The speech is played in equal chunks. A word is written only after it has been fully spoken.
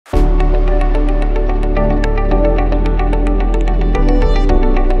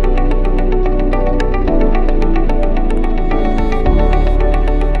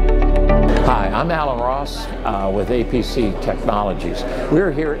APC Technologies.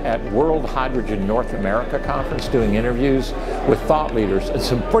 We're here at World Hydrogen North America Conference doing interviews with thought leaders and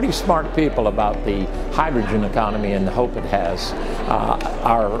some pretty smart people about the hydrogen economy and the hope it has.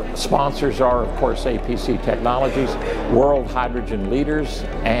 Our sponsors are, of course, APC Technologies, World Hydrogen Leaders,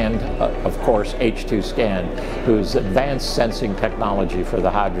 and, of course, H2Scan, who's advanced sensing technology for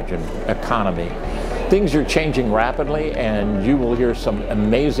the hydrogen economy. Things are changing rapidly, and you will hear some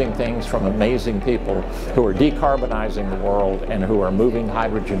amazing things from amazing people who are decarbonizing the world and who are moving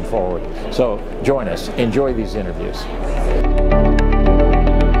hydrogen forward. So join us. Enjoy these interviews.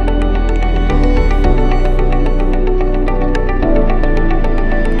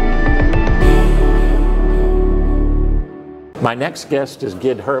 My next guest is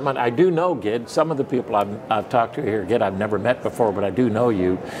Gid Herman. I do know Gid. Some of the people I've talked to here, Gid, I've never met before, but I do know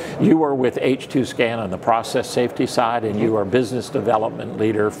you. You are with H2Scan on the process safety side, and you are business development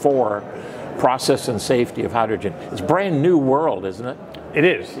leader for process and safety of hydrogen. It's a brand new world, isn't it? It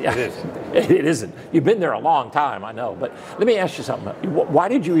is. Yeah. It is. It isn't. You've been there a long time, I know. But let me ask you something. Why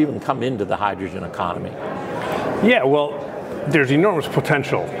did you even come into the hydrogen economy? Yeah, well, there's enormous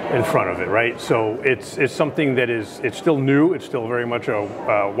potential in front of it, right? So it's something that it's still new. It's still very much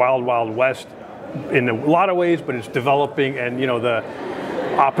a wild, wild west in a lot of ways, but it's developing, and you know, the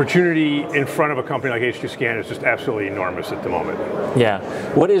opportunity in front of a company like H2Scan is just absolutely enormous at the moment. Yeah.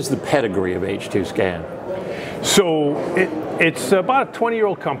 What is the pedigree of H2Scan? So it's about a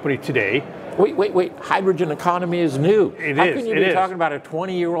 20-year-old company today. Wait. Hydrogen economy is new. How can you be talking about a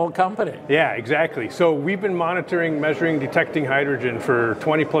 20-year-old company? Yeah, exactly. So we've been monitoring, measuring, detecting hydrogen for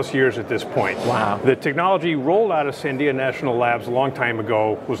 20 plus years at this point. Wow. The technology rolled out of Sandia National Labs a long time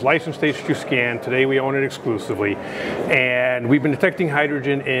ago, was licensed H2Scan. Today we own it exclusively. And we've been detecting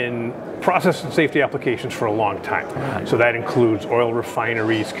hydrogen in process and safety applications for a long time. Right. So that includes oil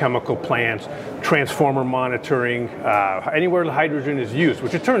refineries, chemical plants, transformer monitoring, anywhere the hydrogen is used,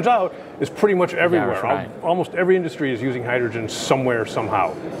 which it turns out is pretty much everywhere. Yeah, right. Almost every industry is using hydrogen somewhere,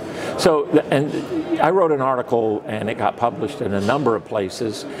 somehow. So, and I wrote an article, and it got published in a number of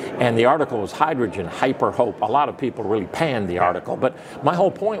places, and the article was Hydrogen Hyper Hope. A lot of people really panned the article, but my whole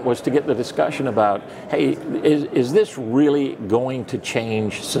point was to get the discussion about, hey, is this really going to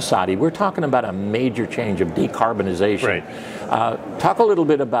change society? We're talking about a major change of decarbonization. Right. Talk a little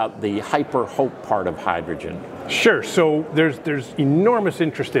bit about the hyper hope part of hydrogen. Sure. So there's enormous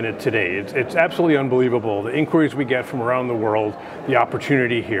interest in it today. It's absolutely unbelievable. The inquiries we get from around the world, the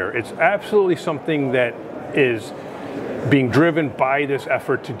opportunity here. It's absolutely something that is being driven by this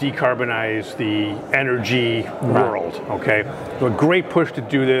effort to decarbonize the energy world. Okay, so a great push to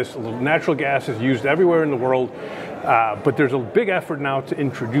do this. Natural gas is used everywhere in the world. But there's a big effort now to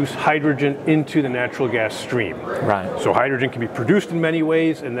introduce hydrogen into the natural gas stream. Right. So hydrogen can be produced in many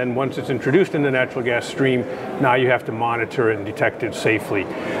ways, and then once it's introduced in the natural gas stream, now you have to monitor it and detect it safely.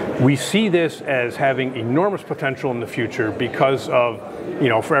 We see this as having enormous potential in the future because of, you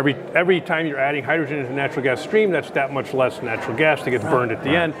know, for every time you're adding hydrogen into the natural gas stream, that's that much less natural gas that gets burned at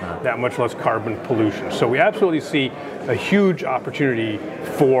the end, that much less carbon pollution. So we absolutely see a huge opportunity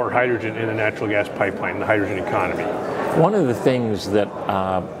for hydrogen in the natural gas pipeline, the hydrogen economy. One of the things that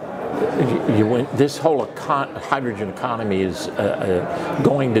this whole hydrogen economy is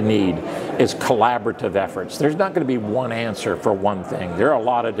going to need is collaborative efforts. There's not going to be one answer for one thing. There are a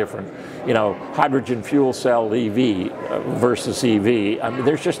lot of different, you know, hydrogen fuel cell EV versus EV. I mean,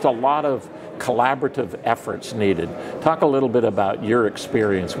 there's just a lot of collaborative efforts needed. Talk a little bit about your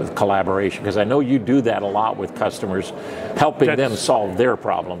experience with collaboration, because I know you do that a lot with customers, helping them solve their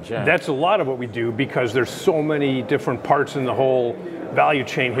problems. Yeah. That's a lot of what we do, because there's so many different parts in the whole value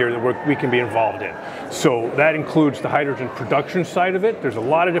chain here that we can be involved in. So that includes the hydrogen production side of it. There's a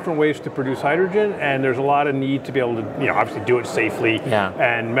lot of different ways to produce hydrogen, and there's a lot of need to be able to, you know, obviously do it safely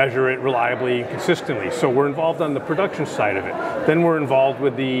and measure it reliably and consistently. So we're involved on the production side of it. Then we're involved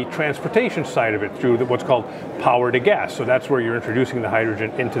with the transportation side of it through what's called power to gas. So that's where you're introducing the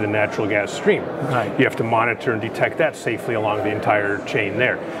hydrogen into the natural gas stream. Right. You have to monitor and detect that safely along the entire chain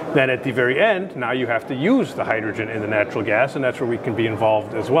there. Then at the very end, now you have to use the hydrogen in the natural gas, and that's where we can be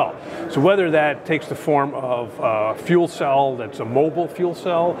involved as well. So whether that takes the form of a fuel cell that's a mobile fuel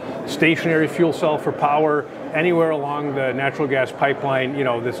cell, stationary fuel cell for power, anywhere along the natural gas pipeline, you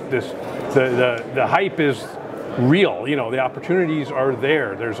know, the hype is real. You know, the opportunities are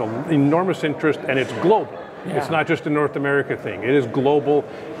there. There's an enormous interest, and it's global. Yeah. It's not just a North America thing. It is global.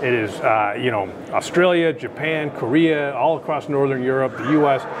 It is, you know, Australia, Japan, Korea, all across Northern Europe, the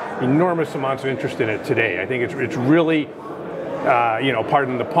U.S. Enormous amounts of interest in it today. I think it's really, you know,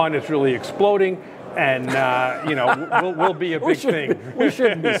 pardon the pun, it's really exploding. and you know, we'll be a big thing. We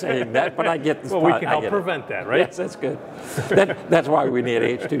shouldn't be saying that, but I get the Well, we can help prevent that, right? Yes, that's good. That's why we need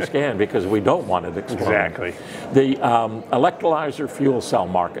H2Scan, because we don't want it exploding. Exactly. The electrolyzer fuel cell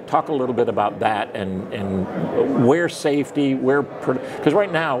market. Talk a little bit about that and where safety, because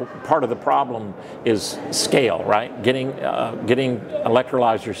right now part of the problem is scale, right? Getting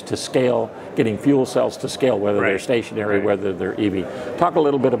electrolyzers to scale, getting fuel cells to scale, whether they're stationary, whether they're EV. Talk a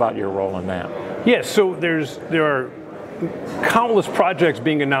little bit about your role in that. Yes, so there are countless projects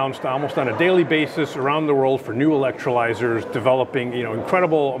being announced almost on a daily basis around the world for new electrolyzers, developing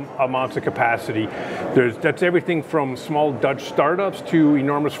incredible amounts of capacity. That's everything from small Dutch startups to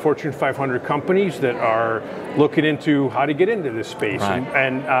enormous Fortune 500 companies that are looking into how to get into this space. Right.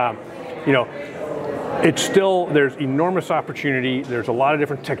 And you know, it's still, there's enormous opportunity. There's a lot of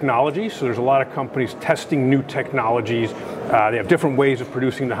different technologies, so there's a lot of companies testing new technologies. They have different ways of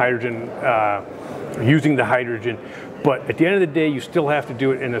producing the hydrogen, using the hydrogen. But at the end of the day, you still have to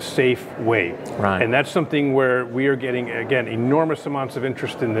do it in a safe way. Right. And that's something where we are getting, again, enormous amounts of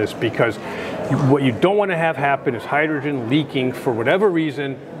interest in this, because what you don't want to have happen is hydrogen leaking for whatever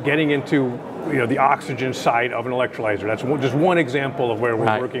reason, getting into the oxygen side of an electrolyzer. That's just one example of where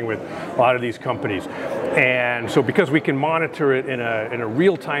we're working with a lot of these companies. And so because we can monitor it in a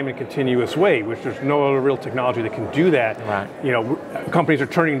real-time and continuous way, which there's no other real technology that can do that, companies are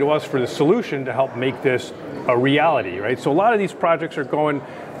turning to us for the solution to help make this a reality, right? So a lot of these projects are going,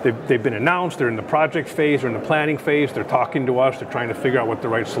 they've been announced, they're in the project phase, they're in the planning phase, they're talking to us, they're trying to figure out what the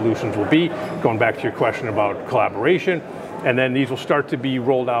right solutions will be, going back to your question about collaboration, and then these will start to be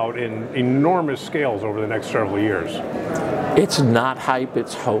rolled out in enormous scales over the next several years. It's not hype,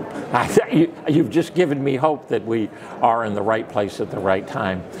 it's hope. You've just given me hope that we are in the right place at the right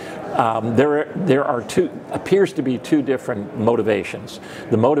time. There appears to be two different motivations.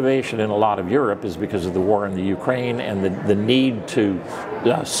 The motivation in a lot of Europe is because of the war in the Ukraine and the need to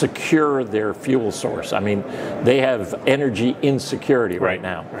secure their fuel source. I mean, they have energy insecurity right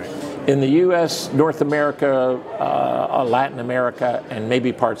now. In the U.S., North America, Latin America, and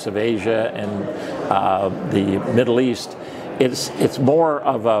maybe parts of Asia and the Middle East, it's more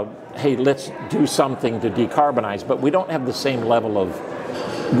of a, hey, let's do something to decarbonize, but we don't have the same level of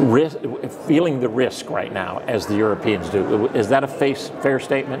risk, feeling the risk right now as the Europeans do. Is that a fair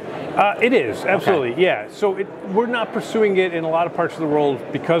statement? It is, absolutely, yeah. So we're not pursuing it in a lot of parts of the world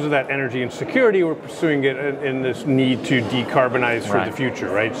because of that energy insecurity. We're pursuing it in this need to decarbonize for the future,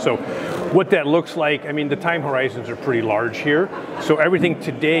 right? So what that looks like, I mean, the time horizons are pretty large here. So everything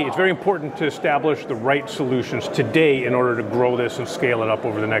today, it's very important to establish the right solutions today in order to grow this and scale it up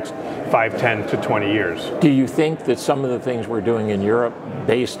over the next 5, 10 to 20 years. Do you think that some of the things we're doing in Europe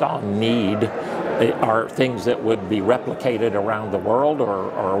based on need are things that would be replicated around the world,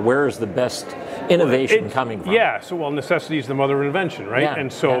 or where is the best innovation coming from? Yeah, so necessity is the mother of invention, right? Yeah,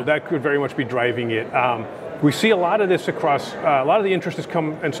 and so that could very much be driving it. We see a lot of this across, a lot of the interest has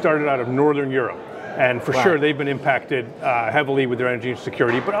come and started out of Northern Europe. And for sure, they've been impacted heavily with their energy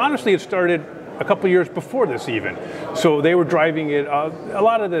insecurity. But honestly, it started a couple of years before this even. So they were driving it, a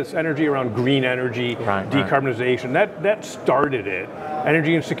lot of this energy around green energy, decarbonization, that started it.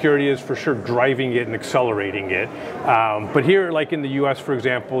 Energy insecurity is for sure driving it and accelerating it. But here, like in the US, for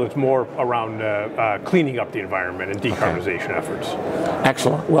example, it's more around cleaning up the environment and decarbonization efforts.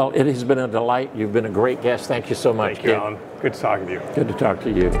 Excellent. Well, it has been a delight. You've been a great guest. Thank you so much. Thank you, Alan. Good talking to you. Good to talk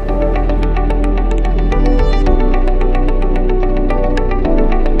to you.